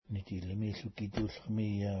Tilimilukidulmi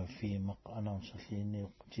fi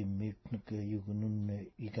maqanarsalliinniuq timmiipnuk yugunun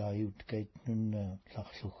igaayutkaitnun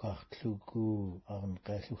larlugaartlugu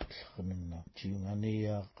arneqallugtlernunna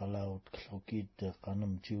tiungania qalaut klukit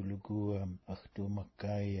qanam tiulugu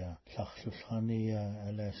agtumakkaia larlullrania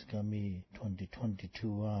alaskami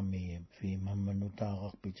 2022 ami fi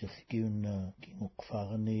mammanutaaqarpitilkiunna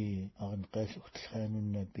kinguqfaarni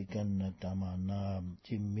arneqallugtlernunna pikanna tamana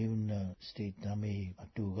timmiunna state ami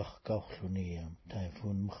atuugarkaurluni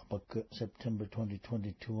typhoon mkhpak September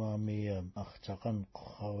 2022 ami artaqan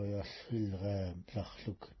qawayallilra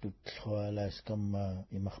larluk tutlrualas kamma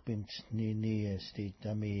imarpimtnini state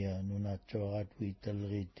ami nunaatsuarat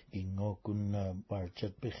witalrit ingokunna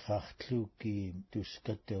budget bikhartluki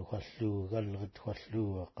tuskat hallugalrit hallu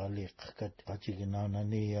qaliqqat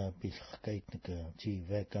qatignaanani bilqkaitnika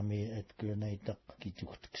tivakami atgrenaitaq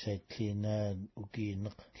kituqtksaitlina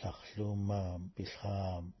ukiineq larluma bilha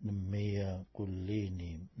nimmia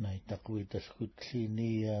kullini naitaqwitalkutlini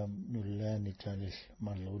nullaani talis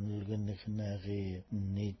malunilganniqnaari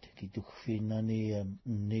nit kituqfinnani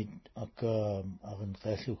nit aka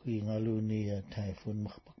arnqallugiingaluni typhoon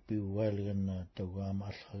mkhpak piualganna tawama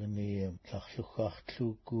allagni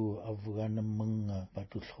larluggaartluku afganamanga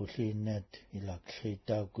patulluliinat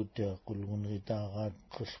ilaqlitaakut qulgunritaaraat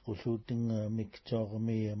qillqulluutinga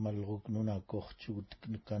miktoormi malruknuna korchugut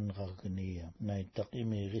kanrargni naitaq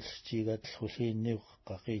imirilstigat lluliinniuq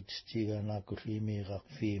qaqiitstiganaakulliimiiqaq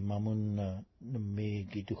fi mamunna nummi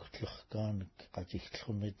kituqtlerkaanak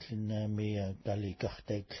qatigllunitlinnaami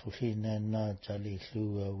talikartaik lluliinaanna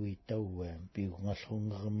talilluga wiitawwa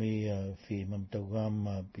piungallrungermi fi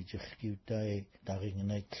mamtawgaamma pitirkiutai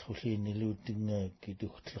taringnait lluliiniluutinga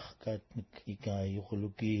kituqtlerkaatnik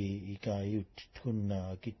ikaayuqluki ikaayut tunna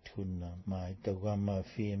akithunna maitawgaamma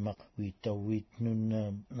fi maq wiitawwiitnunna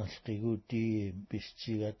nalqiguuti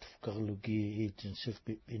pistigat fkarluki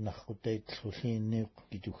iitinsirpi inarqutait lluliinniuq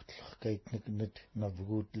kituqtlerkaitniknat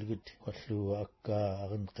navguutlugut qallu akka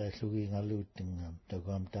arnqaallugiingaluutinga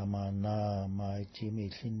tawgaam tamaana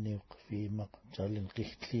maitimiillinniuq fi maq talin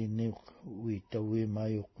qillliinniuq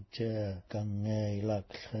wiitawwiimaayuqutsa kangaa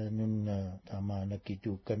ilaaklhaanunna tamaana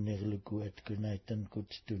kituukannirluku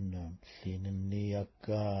atkunaittankut tunna liinanni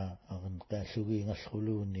akka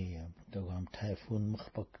arnqaallugiingalluuluuni tawgaam typhoon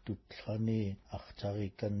mkhpak tutlani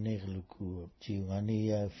artarikannirluku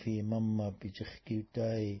tiungania fi mamma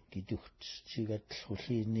pitirkiutai kituqtsigat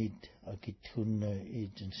lluliinit akithunna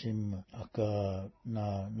iitinsim aka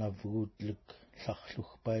navguutluk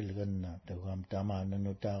larlugpailganna tawgaam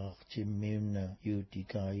tamaananutaaqartimmiunna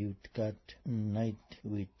yuutikaayutkaat nait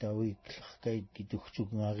wiittawiklerkait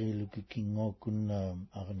kituqtugngaariluki kinngookunna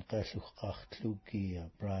arnqaalluqqaartluki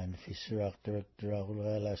Brian Fisher Director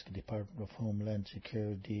Iraluller Alaska Department of Homeland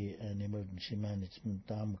Security and Emergency Management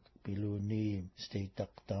taamak piluni state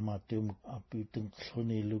tamatum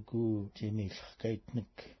aputunqlluniluku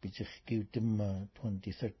timillerkaitnik pitirkiutimma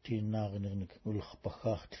 2013 naarnernik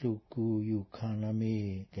ullerpaggaartluku yukanami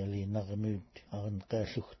kalinarmut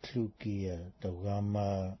arnqaallugtluki tawgaama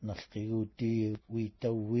nalqiguuti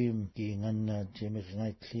wiitawwiim kiinganna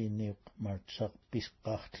timirngaitliinniuq martsaq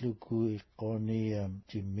pisqaartluku iqqooni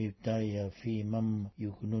timmiutai fiimam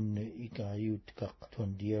yugnun ikaayutkaq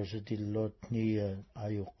 20 years atillootni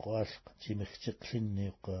ayuqqaallq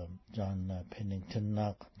timirtiqlinniuq John Pennington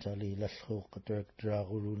naaq talilallruuq director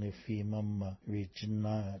aguluni fiimam region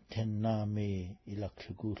 10 naami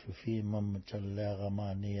ilaqluguullu fiimam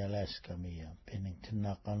tallaaramaani Alaskami Pennington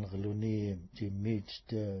naaqanrluni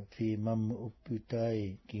timmiut fiimam upputai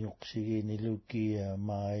kingoqsigiiniluki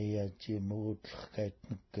maaya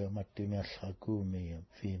timurutlerkaitnik mattumiallrakuumi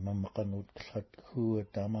fiimam qanutqallatku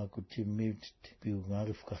tamaku timmiut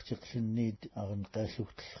piungaarifqartiqlinniit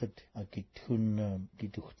arnqaallugtleret akithun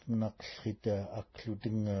kituqtnaqllrit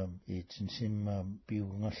aklutinga iitsinsimma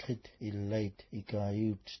piungallit illait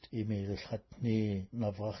ikaayut imirillatni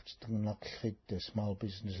navrartitnaqllrit Small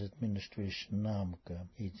Business Administration naamka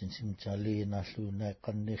iitsinsim taliinaalluuna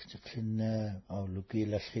qanniirtiqlinna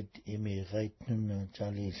aulukilallit imiiraitnunna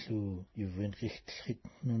talillu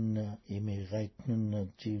yuvinrihtllritnunna imiiraitnunna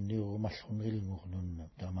tiuniurumallunrilngurnunna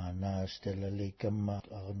tamaanaastalalikkamma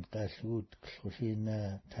arnqaallugut klluliina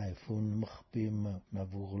typhoon mkhpiimma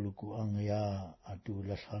navurluku angya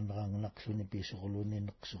atuulallarnerangnaqluni pisorluni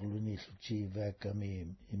neqsorluni llutiivaakami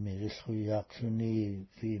imirilluyaaqluni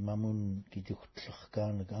fiimamun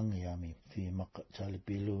kituqtlerkaanak angyami fiimaq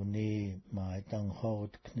talipiluni maait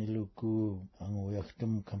tanghort kniluku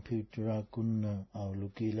anguyaktum computera kun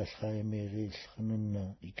aulukilas khaimeril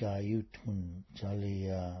khnun ikayutmun jali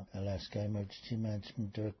Alaska Emergency Management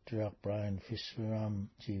Director Brian Fisheram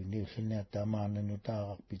jiunilhina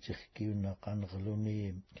tamananutaqaq pichikkiuna qanqluni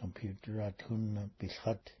computerat hun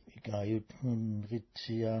bilkhat ikayutmun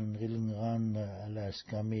ritsian rilngan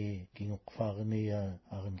Alaskami kinguqfarnia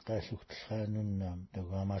arinqaallugtlhanun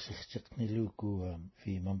tagamasiltiqniluku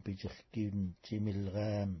fi mampichikkiun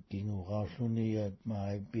timilram kinguraalluni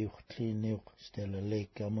maabiuqtliniuq Stella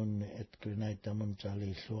Lake amun etgrinaitamun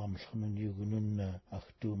jalilluamlhunun yugunun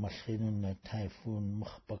ahtu malhinun typhoon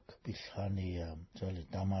mkhpak bilhania jali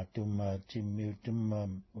tamatum timmiutum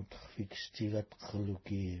utkhfikstigat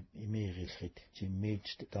khluki imirilhit timmit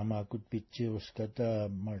tamakut pitchiruskata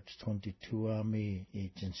March 22 Army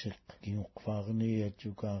agency kinguqfarni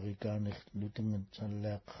tukarikanil lutung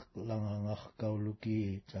challaq langangaqkauluki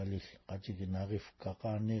jalil qatiginarif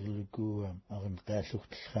qaqaanirluku arin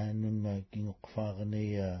qaallugtlhanun kinguqfarni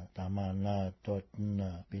tamana totn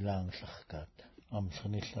bilangslaqkat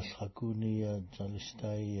amsanillallakuni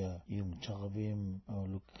jalistay yungcharvim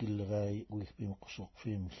lukkilrai uihbim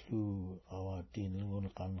qsuqfim lu awatin lungun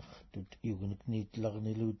qanqtut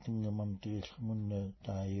yugunikniitlarniluting mamtilmun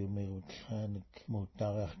taayumirutlanik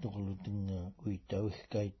muutariartorluting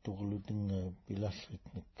uitauihkaittorluting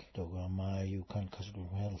pilalritnik togama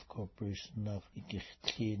Yugtun Health Corporation af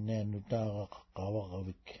ikirtliinaanutaaraq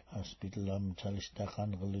qawaravik hospitalam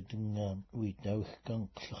jalistaqanrluting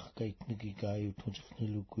uitauihkanqlarkaitnik ikayut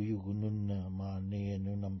Nilukuyugunun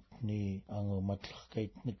maanianunamtni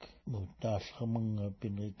angumatlaqkaitnik muutaalqamang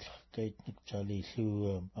pinritlaqkaitnik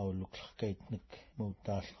jalillu auluqlaqkaitnik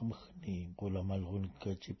muutaalqamagni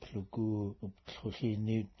qulamalrunikatipluku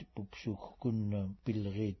uptlhulliniut pupsuukkun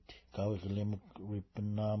pillerit kawirlemuk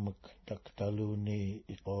rippenaamak taktaluni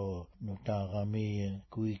iqo nutaarami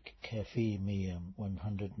quick cafe mi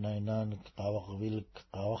 109 qawaqvilk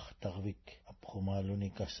qawaqtarvik apqumaluni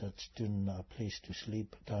kassatstun a place to sleep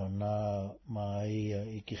tauna mai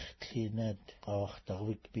ikirtlinat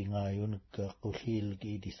qawaqtarvik pingayunik qullilk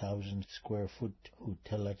 80,000 square foot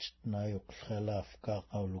hotelat nayuqlhalafka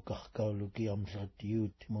auluqarkauluki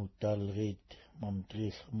amlatiut muutaalrit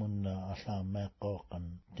mamtrilmun allaammeqqooqan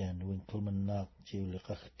Dan Winkleman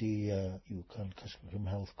jiuliqarti Yugtun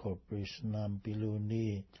Health Corporation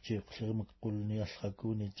piluni jiqlirmik qulni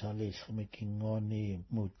allakuni talilxmikingooni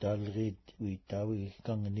muutaalrit uitawi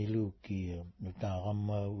kangniluki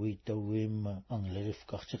nutaaramma uitawim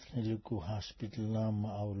anglerifqartiqniluku hospitalam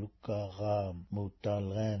aulukkaara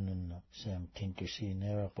muutaalraanun Sam Tinkersin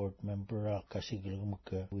Airport member kasigilmuk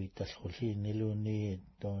uitallulliniluni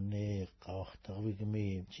toni qawaqtarvigmi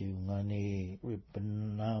jiungani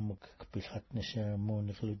rippennaamuk pilhatna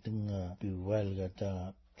ceremony khlutinga biwalgata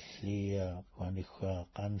lia wanikha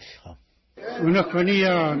qanlha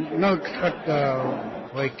Unakania nalkat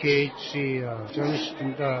YKHC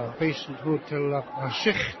journalistinda patient hotel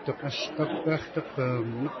asicht astakbachtak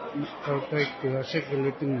nakautait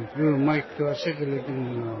asegelitin roomait asegelitin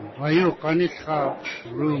ayu qanilha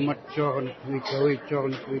roomat jorn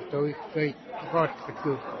witawi kait qat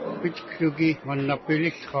katu pitkugi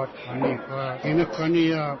manapililkhat anika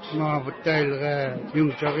inakania maavtailga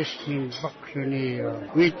yungcharistin bakluni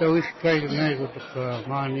witawi kait ngairutak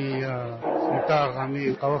mani nutaarami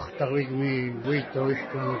qawaqtarvigmi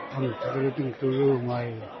witawiskan amtarlutin tulumai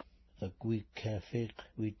the quick cafe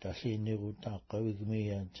uitalliniruutaaqavigmi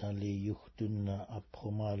tali Yugtun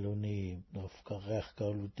aphumaluni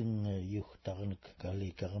nofqaqerqauluting yuhtarnik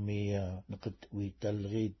kalikarmi neqit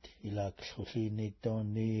uitalrit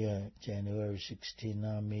ilaqllulliniittoonni January 16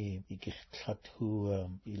 Army ikirtlathu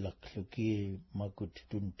ilaqluki makut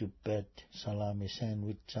tuntupat salami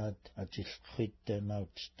sandwichat atillqit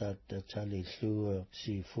nautstat talillu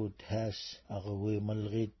seafood has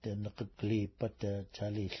aqawimalrit neqit klipat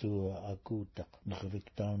talillu akutaq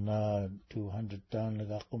neqviktauna 200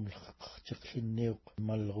 taanlagaqum laqartiqlinniuq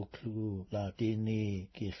malruklugu laatini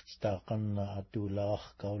kiirtstaaqanna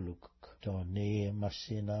atulaarkauluk toni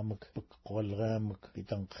massinaamak piqqolraamak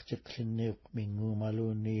pitanqartiqlinniuq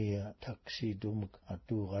mingumaluni taksidumak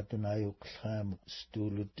atuuqatunayuqlraamak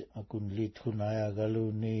stuulut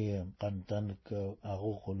akunliithunayagaluni qantanak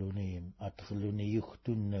aruquluni atrluni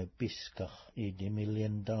Yugtun piskaq $80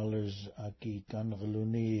 million aki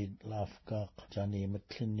kanrluni lafkaq jani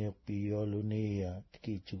matlinniuq pioluni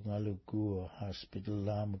tkiitungaluku hospital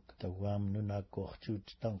lamuk tawam nunakorchuut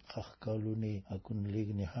tanqarkauluni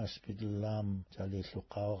akunligni hospital lam jali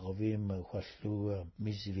luqawaqvim huallu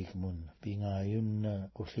misvigmun pingayun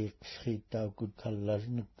qulliqllriittaukut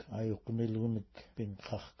kallalnik ayuqnilgunik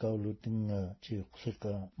pinqarkaulutin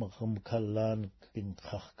tiuqliqa maqam kallanik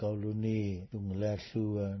pinqarkauluni tunglallu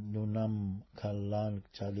nunam kallanik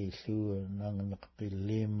jalillu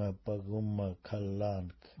nangnaqqillim pagum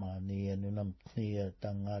kallanik maania nunam tnia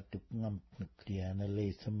tangatuk ngamtnik diana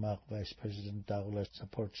leithamaq vice president tagula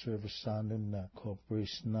support service sanunna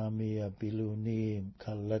corporation nami biluni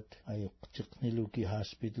kallat ayuqtiqniluki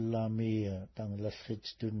hospital lami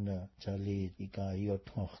tanglallrittunna jali ikayot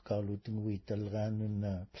ngorkaulutin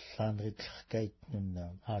witalganunna planritllkaitnunna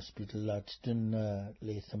hospital lattunna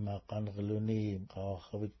leithamaqanrluni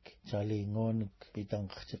qawaqvik jali ngonik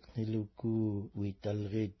pitanqtiqniluku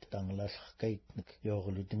witalrit tanglallkaitnik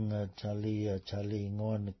yorlutinga jali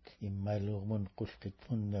ngonik immailurmun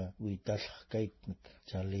qulqitmunna witalkaitnik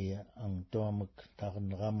jali angtomak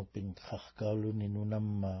tarnramuk pinqarkauluni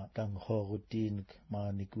nunamma tanghorutinik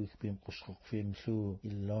maanikuk pinqusqoqfimlu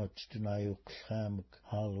illoot tunayuqlhaamuk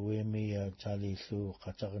halwemi jalillu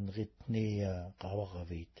qatarnritni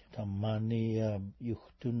qawaqavit tammani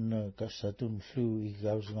Yugtun kassatunlu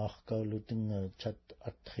igausngarkaulutin chat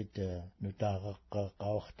atrit nutaaqaqqa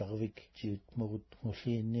qawaqtarvik jiutmurut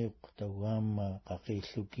ngulliinniuq tawamma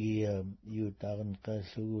qaqilluki yuutaarin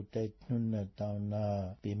qallugu taitnunna tauna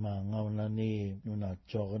pimaangaunani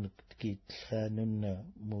nunaatsoornik tkiitlhaanunna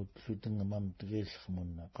muutlutinga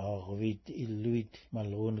mamtigillmunna qawaqvit illuit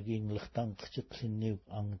malruuniginglertanqtiqlinniuq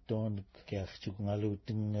angtoonik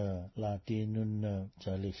kiarchukungaluutinga laatiinunna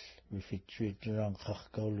jalil refrigeratorang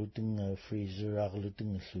qarkaulutinga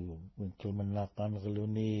freezerarlutingallu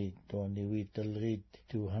winkelmannaaqanerluni tooni wiitalrit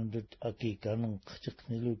 200 akikanang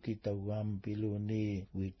qtiqniluki tawam piluni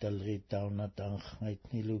wiitalrit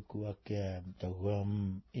taunataanqaitniluku akia tawam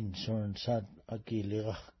insuranceat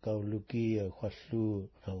akilirarkauluki huallu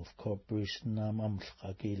health corporation naamamlq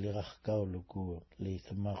akilirarkauluku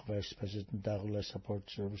leithamaq vice president tagula support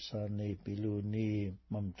service ani piluni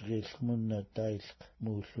mamtrillmunna tailq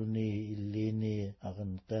muulluni illini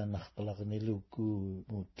aqanqaanarqalaqniluku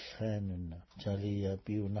muutlhaanunna jaliya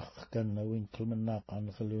piunaqqanna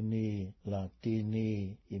winkelmannaaqanerluni laatiini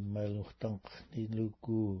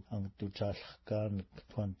immailurtanqniluku angtutaalqkaanik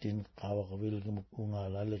tuantin qawaqvilgmuk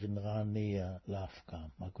ungaalaaliqineraania laafkaam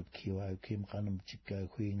makut Yugtun Qanemcit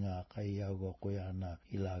huinga qayyaugoquyana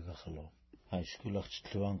ilaagarlo high school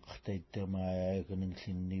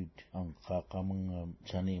artluanqartaittamaayaaguninglinniut anqaaqamanga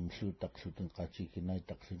janiimluutaqluten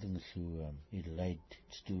qatikinaittaqlutingallu illait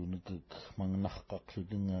stuunukuk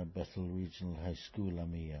mangnarqaqlutinga Bethel Regional High School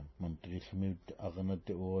amia mamtrillmiut aqanat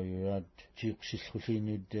uoyurat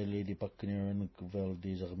tiuqsillulliiniut lady pakkineranuk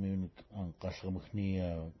valdisarmiunik anqallermugnia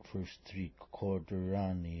first 3 quarter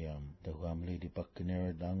rania tawam lady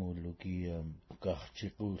pakkinerat angulluki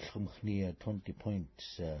qartiquullrmugnia 20 points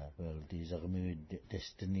valdisarmiut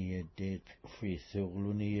destiny date free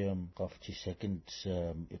throw-luni 50 seconds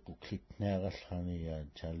iquklitnaarallania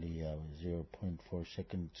chalia 0.4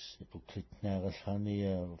 seconds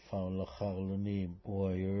iquklitnaarallania faulaqarluni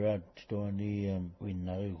uoyurat toani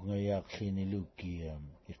winnarigungayaaqliniluki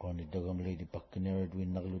iqoni dogam lady pakkinerat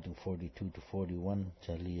winnarluting 42-41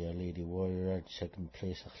 chalia lady warrior second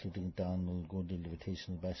place arluting taanul gold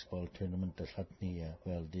invitational basketball tournament alhatnia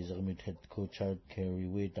valdisarmiut head coach out Kerry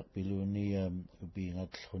Wade taqpiluni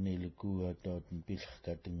upiingatluniluku tootin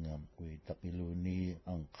pilqkatinga wi taqpiluni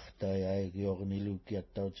anqartaayaaigiorniluki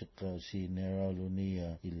attautiqqa sineraluni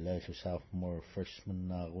illaillu sophomore freshman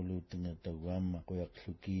naaqulutinga tawamma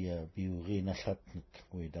quyaqluki piurinallatnik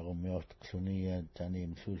wi tarumiortaqluni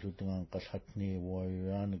taniimlullutingaan qallatni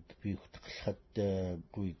warrioraanik piuqtaqallat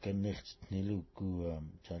kuikannertniluku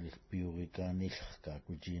jalil piurikaanillerkaat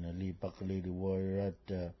Regina Lee Lady Warriorat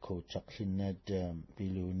coachaqlinnaat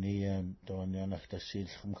piluni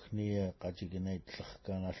toonianartassiillermugnia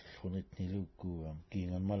qatiginaitllerkaanallunitniluku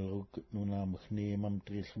kiinganmalruk nunaamugni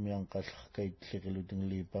mamtrillmian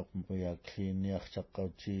qallerkaitlerilutinglipaq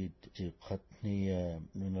uyaakliinniartaqqautiit tiiqqatni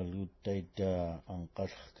nunalguttait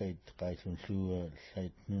anqallerkait qaillunluu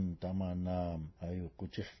llaitnun tamaana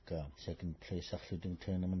ayuqutirka second place arluting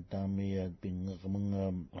tournament taamia pingermunga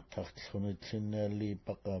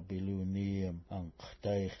attartlunitlinnaallipaq piluni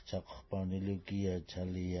anqartaiqtaqarpaanilukia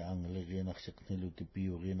chalia anglerianarsiqniluki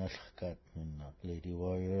piurinallerkaat nunna Lady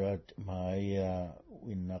Warriorat maaya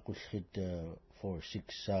win nakulhit 4-6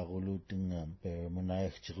 saaquluting per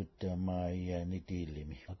munayachchikut mai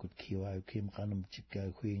nitilimi akut kiwa kim Qanemcit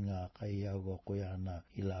huinga qayago qoyana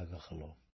ilagaqalo